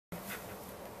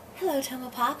Hello Toma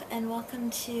Pop, and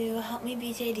welcome to Help Me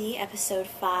BJD episode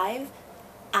 5,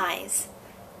 Eyes.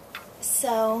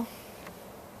 So,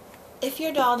 if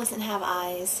your doll doesn't have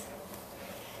eyes,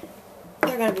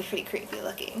 they're going to be pretty creepy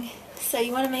looking. So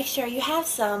you want to make sure you have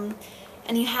some,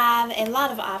 and you have a lot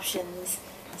of options.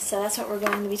 So that's what we're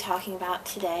going to be talking about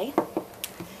today.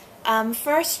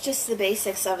 First, just the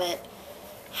basics of it.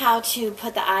 How to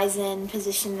put the eyes in,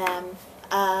 position them.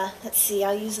 Let's see,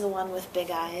 I'll use the one with big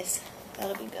eyes.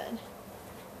 That'll be good.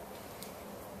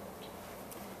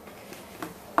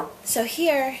 So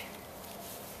here,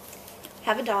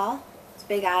 have a doll. It's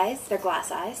big eyes. They're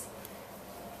glass eyes.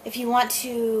 If you want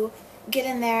to get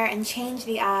in there and change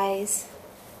the eyes,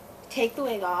 take the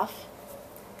wig off.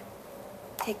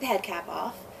 Take the head cap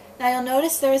off. Now you'll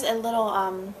notice there's a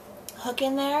little hook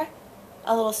in there,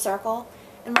 a little circle.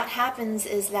 And what happens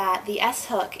is that the S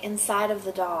hook inside of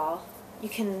the doll,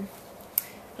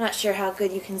 I'm not sure how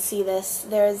good you can see this.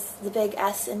 There's the big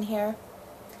S in here.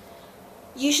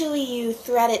 Usually you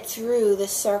thread it through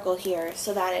this circle here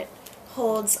so that it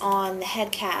holds on the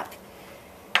head cap.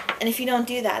 And if you don't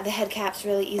do that, the head cap's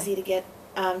really easy to get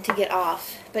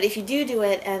off. But if you do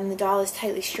it and the doll is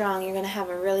tightly strung, you're going to have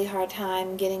a really hard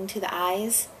time getting to the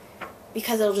eyes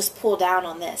because it'll just pull down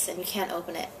on this and you can't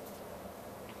open it.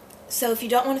 So if you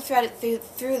don't want to thread it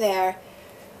through there,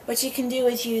 what you can do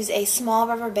is use a small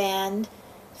rubber band,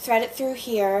 thread it through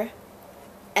here,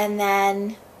 and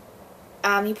then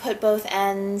you put both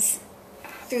ends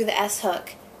through the S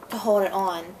hook to hold it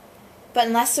on. But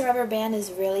unless the rubber band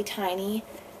is really tiny,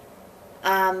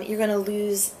 you're going to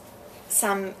lose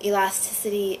some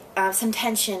elasticity, some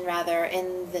tension rather,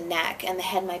 in the neck, and the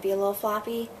head might be a little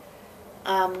floppy.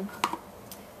 You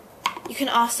can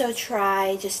also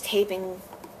try just taping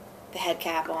the head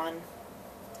cap on.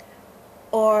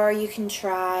 Or you can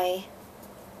try,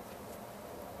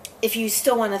 if you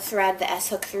still want to thread the S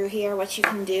hook through here, what you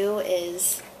can do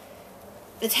is,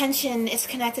 the tension is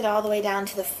connected all the way down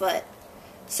to the foot.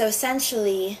 So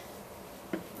essentially,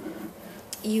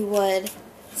 you would,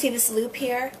 see this loop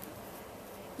here?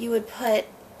 You would put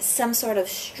some sort of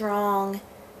strong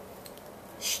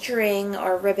string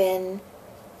or ribbon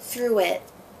through it,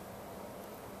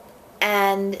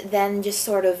 and then just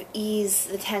sort of ease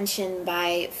the tension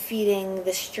by feeding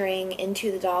the string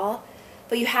into the doll.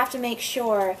 But you have to make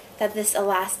sure that this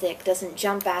elastic doesn't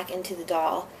jump back into the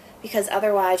doll, because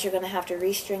otherwise you're going to have to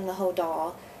restring the whole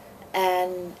doll,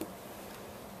 and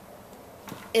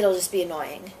it'll just be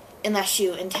annoying, unless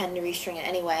you intend to restring it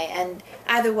anyway. And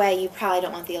either way, you probably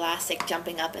don't want the elastic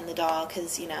jumping up in the doll,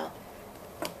 because, you know,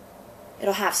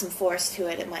 it'll have some force to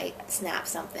it. It might snap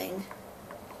something.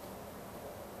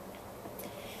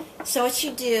 So what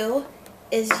you do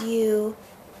is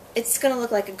it's going to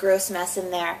look like a gross mess in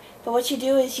there, but what you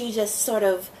do is you just sort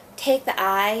of take the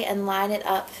eye and line it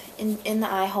up in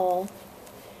the eye hole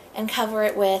and cover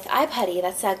it with eye putty.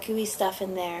 That's that gooey stuff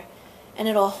in there, and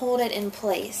it'll hold it in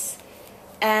place.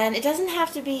 And it doesn't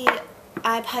have to be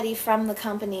eye putty from the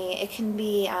company. It can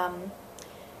be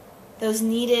those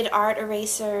kneaded art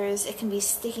erasers. It can be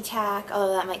sticky tack,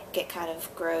 although that might get kind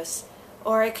of gross.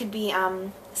 Or it could be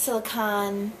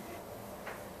silicone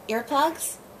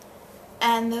earplugs,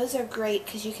 and those are great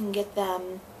because you can get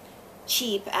them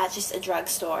cheap at just a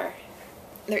drugstore.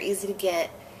 They're easy to get,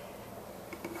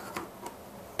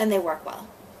 and they work well.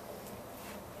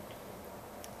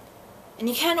 And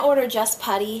you can order just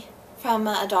putty from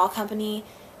a doll company,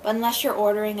 but unless you're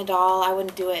ordering a doll, I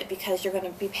wouldn't do it, because you're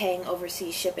going to be paying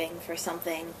overseas shipping for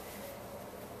something,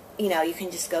 you know, you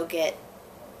can just go get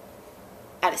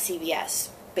at a CVS,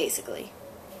 basically.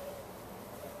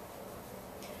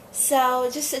 So,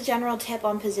 just a general tip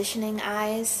on positioning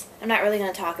eyes. I'm not really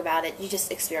going to talk about it. You just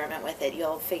experiment with it.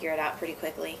 You'll figure it out pretty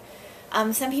quickly.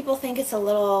 Some people think it's a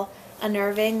little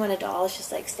unnerving when a doll is just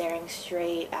like staring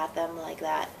straight at them like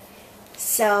that.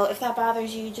 So, if that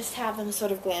bothers you, just have them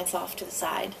sort of glance off to the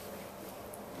side.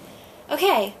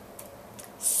 Okay,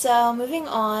 so moving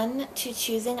on to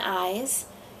choosing eyes.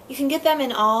 You can get them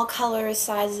in all colors,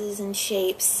 sizes, and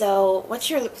shapes. So, what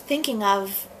you're thinking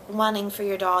of wanting for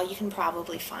your doll, you can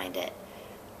probably find it.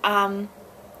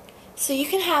 So you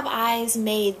can have eyes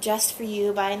made just for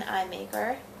you by an eye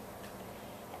maker.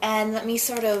 And let me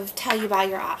sort of tell you about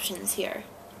your options here.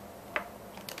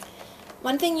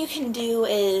 One thing you can do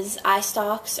is eye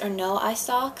stalks or no eye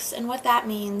stalks, and what that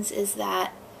means is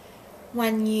that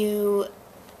when you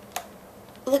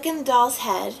look in the doll's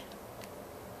head,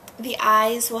 the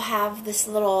eyes will have this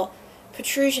little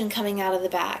protrusion coming out of the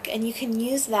back, and you can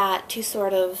use that to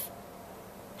sort of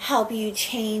help you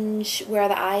change where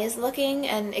the eye is looking,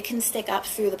 and it can stick up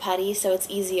through the putty, so it's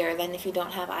easier than if you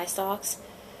don't have eye stalks.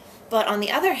 But on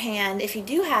the other hand, if you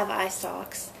do have eye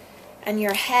stalks and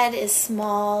your head is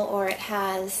small, or it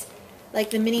has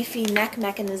like the mini-fee neck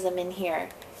mechanism in here,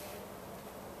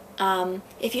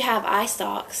 if you have eye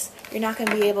stalks, you're not going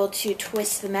to be able to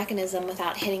twist the mechanism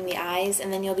without hitting the eyes,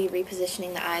 and then you'll be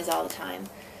repositioning the eyes all the time.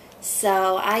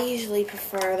 So I usually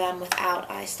prefer them without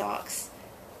eye stalks.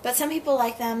 But some people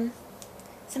like them,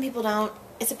 some people don't.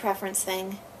 It's a preference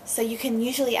thing. So you can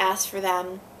usually ask for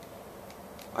them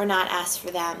or not ask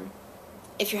for them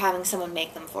if you're having someone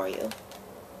make them for you.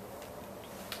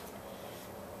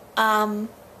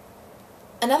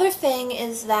 Another thing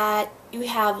is that you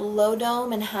have low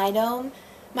dome and high dome.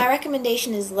 My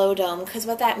recommendation is low dome, because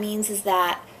what that means is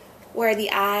that where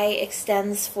the eye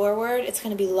extends forward, it's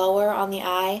going to be lower on the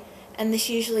eye, and this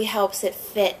usually helps it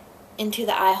fit into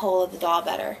the eye hole of the doll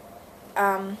better.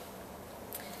 Let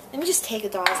me just take a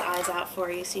doll's eyes out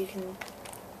for you so you can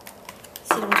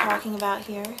see what I'm talking about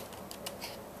here.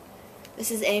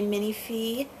 This is a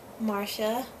mini-fee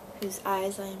Marcia, whose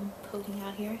eyes I'm poking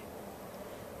out here.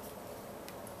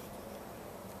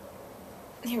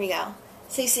 Here we go.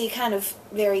 So you see, kind of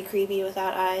very creepy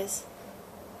without eyes.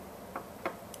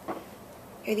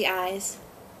 Here are the eyes.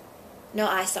 No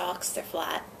eye stalks, they're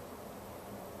flat.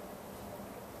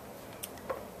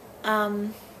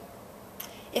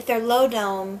 If they're low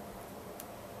dome,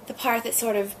 the part that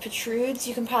sort of protrudes,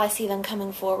 you can probably see them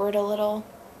coming forward a little.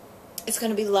 It's going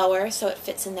to be lower, so it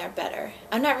fits in there better.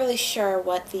 I'm not really sure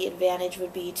what the advantage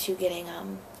would be to getting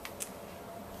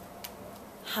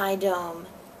high dome.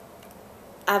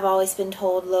 I've always been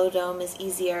told low dome is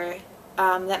easier.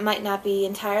 That might not be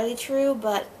entirely true,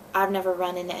 but I've never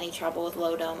run into any trouble with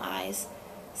low dome eyes.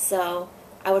 So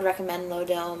I would recommend low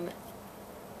dome,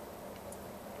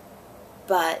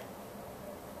 but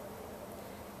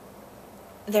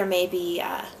there may be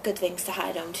good things to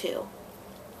high dome too.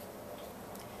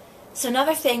 So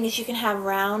another thing is you can have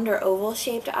round or oval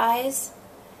shaped eyes,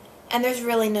 and there's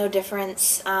really no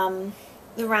difference.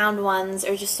 The round ones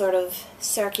are just sort of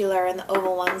circular and the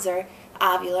oval ones are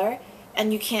ovular,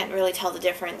 and you can't really tell the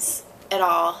difference at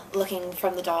all looking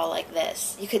from the doll like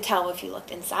this. You could tell if you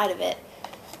looked inside of it.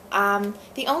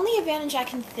 The only advantage I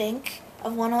can think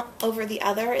of one over the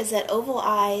other is that oval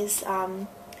eyes,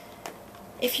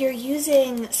 if you're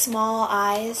using small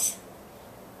eyes,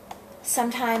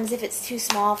 sometimes if it's too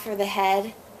small for the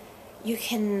head, you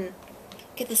can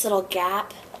get this little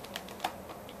gap,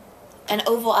 and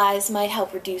oval eyes might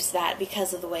help reduce that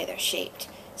because of the way they're shaped.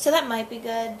 So that might be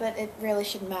good, but it really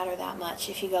shouldn't matter that much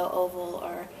if you go oval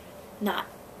or not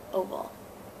oval.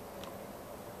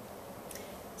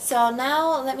 So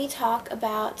now let me talk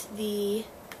about the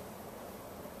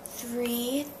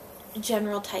 3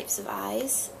 general types of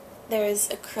eyes. There's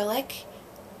acrylic,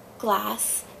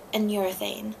 glass, and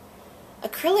urethane.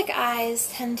 Acrylic eyes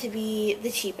tend to be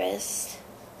the cheapest.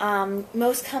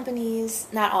 Most companies,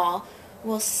 not all,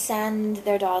 will send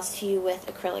their dolls to you with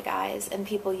acrylic eyes, and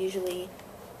people usually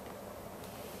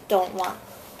don't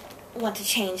want to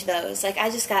change those. Like, I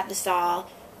just got this doll,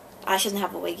 I shouldn't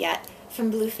have a wig yet,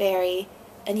 from Blue Fairy,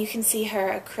 and you can see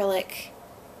her acrylic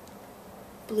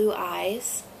blue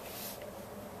eyes.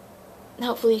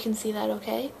 Hopefully you can see that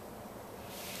okay.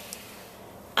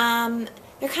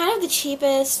 They're kind of the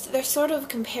cheapest. They're sort of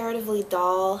comparatively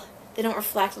dull. They don't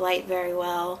reflect light very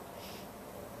well.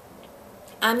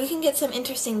 You can get some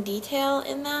interesting detail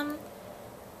in them,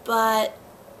 but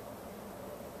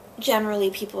generally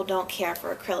people don't care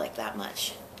for acrylic that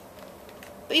much.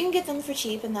 But you can get them for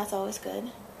cheap, and that's always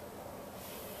good.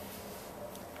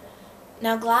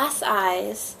 Now, glass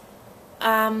eyes,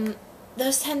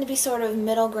 those tend to be sort of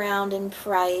middle ground in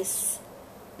price.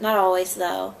 Not always,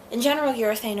 though. In general,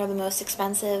 urethane are the most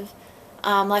expensive.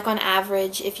 Like on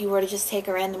average, if you were to just take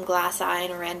a random glass eye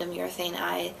and a random urethane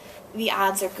eye, the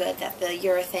odds are good that the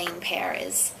urethane pair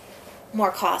is more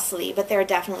costly, but there are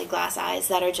definitely glass eyes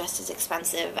that are just as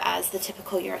expensive as the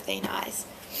typical urethane eyes.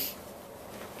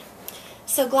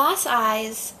 So glass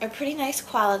eyes are pretty nice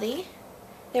quality.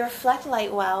 They reflect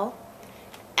light well,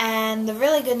 and the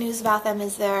really good news about them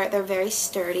is they're very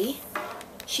sturdy.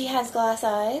 She has glass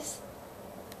eyes,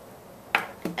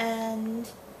 and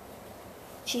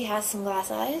she has some glass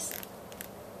eyes.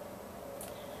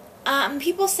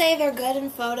 People say they're good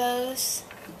in photos,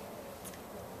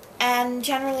 and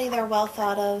generally they're well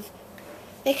thought of.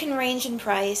 They can range in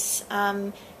price.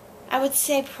 I would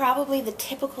say probably the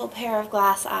typical pair of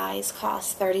glass eyes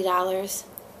costs $30.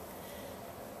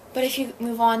 But if you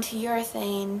move on to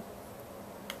urethane,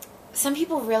 some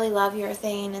people really love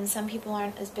urethane and some people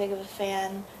aren't as big of a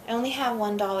fan. I only have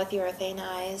one doll with urethane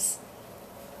eyes.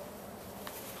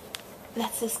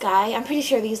 That's this guy. I'm pretty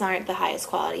sure these aren't the highest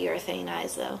quality urethane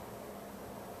eyes though.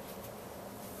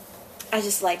 I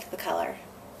just liked the color.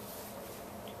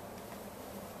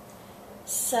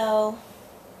 So,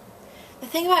 the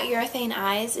thing about urethane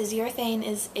eyes is urethane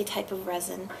is a type of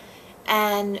resin.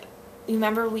 And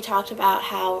remember we talked about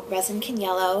how resin can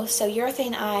yellow, so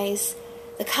urethane eyes,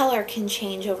 the color can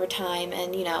change over time,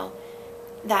 and you know,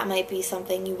 that might be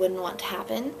something you wouldn't want to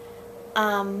happen.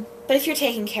 But if you're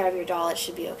taking care of your doll, it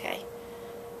should be okay.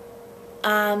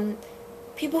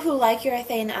 People who like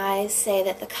urethane eyes say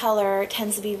that the color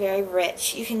tends to be very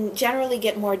rich. You can generally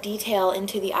get more detail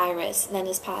into the iris than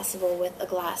is possible with a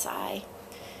glass eye.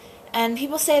 And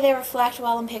people say they reflect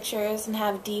well in pictures and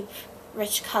have deep,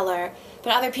 rich color,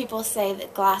 but other people say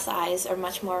that glass eyes are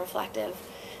much more reflective.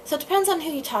 So it depends on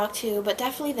who you talk to, but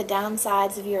definitely the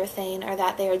downsides of urethane are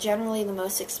that they are generally the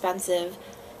most expensive,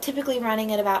 typically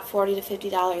running at about $40 to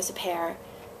 $50 a pair.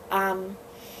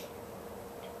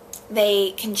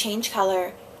 They can change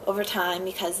color over time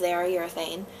because they are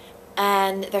urethane,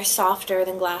 and they're softer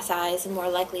than glass eyes and more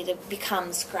likely to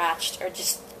become scratched or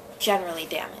just generally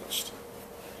damaged.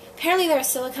 Apparently there are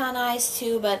silicone eyes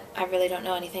too, but I really don't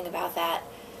know anything about that.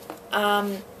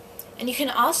 And you can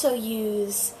also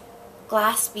use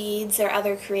glass beads or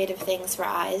other creative things for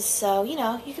eyes, so you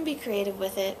know, you can be creative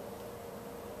with it,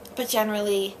 but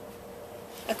generally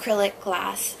acrylic,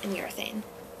 glass, and urethane.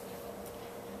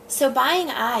 So buying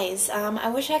eyes, I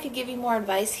wish I could give you more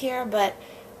advice here, but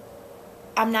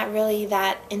I'm not really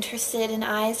that interested in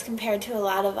eyes compared to a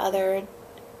lot of other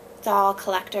doll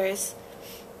collectors.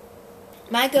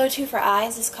 My go-to for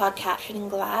eyes is called Captured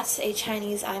Glass, a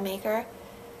Chinese eye maker.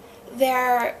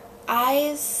 Their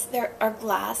eyes are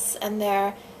glass, and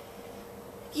they're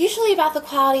usually about the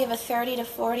quality of a $30 to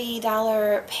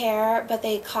 $40 pair, but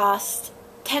they cost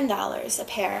 $10 a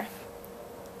pair.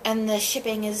 And the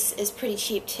shipping is pretty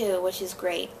cheap too, which is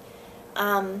great.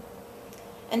 And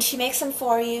she makes them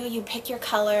for you. You pick your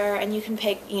color, and you can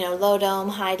pick, you know, low dome,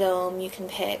 high dome. You can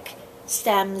pick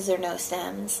stems or no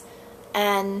stems.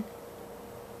 And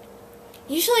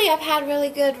usually I've had really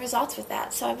good results with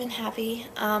that, so I've been happy.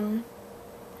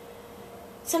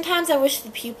 Sometimes I wish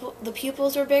the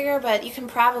pupils were bigger, but you can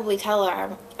probably tell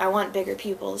her I want bigger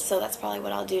pupils, so that's probably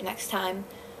what I'll do next time.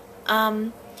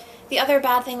 The other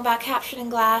bad thing about Captured in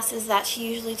Glass is that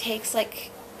she usually takes it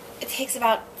takes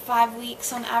about 5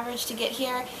 weeks on average to get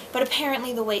here, but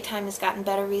apparently the wait time has gotten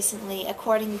better recently.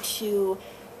 According to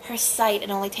her site, it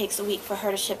only takes a week for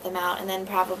her to ship them out, and then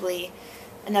probably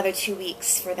another 2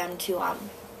 weeks for them to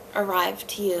arrive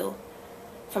to you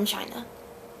from China.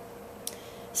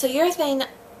 So urethane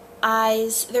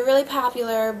eyes, they're really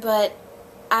popular, but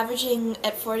averaging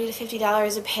at $40 to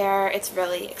 $50 a pair, it's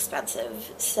really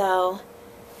expensive. So,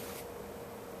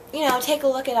 you know, take a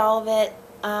look at all of it.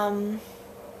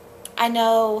 I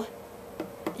know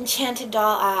Enchanted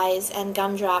Doll eyes and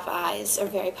Gumdrop eyes are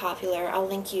very popular. I'll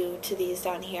link you to these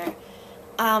down here.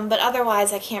 But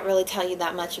otherwise, I can't really tell you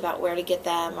that much about where to get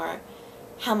them or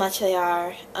how much they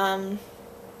are.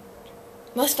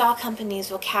 Most doll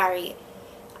companies will carry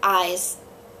eyes,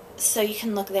 so you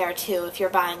can look there too if you're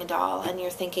buying a doll and you're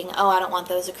thinking, oh, I don't want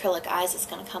those acrylic eyes it's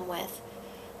going to come with.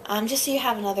 Just so you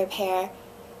have another pair.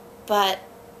 But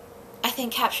I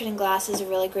think Captured in Glass is a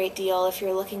really great deal if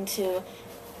you're looking to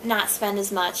not spend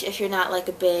as much, if you're not like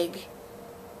a big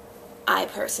eye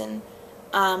person.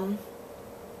 So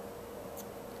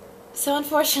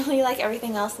unfortunately, like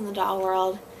everything else in the doll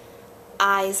world,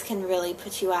 eyes can really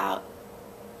put you out.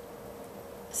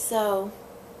 So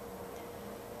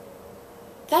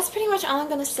that's pretty much all I'm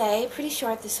going to say. Pretty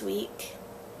short this week.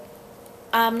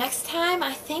 Next time,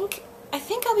 I think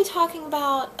I'll be talking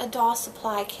about a doll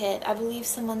supply kit. I believe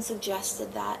someone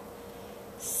suggested that.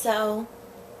 So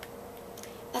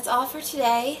that's all for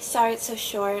today. Sorry it's so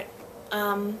short.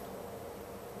 I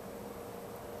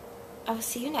will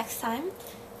see you next time.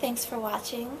 Thanks for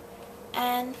watching,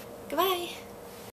 and goodbye.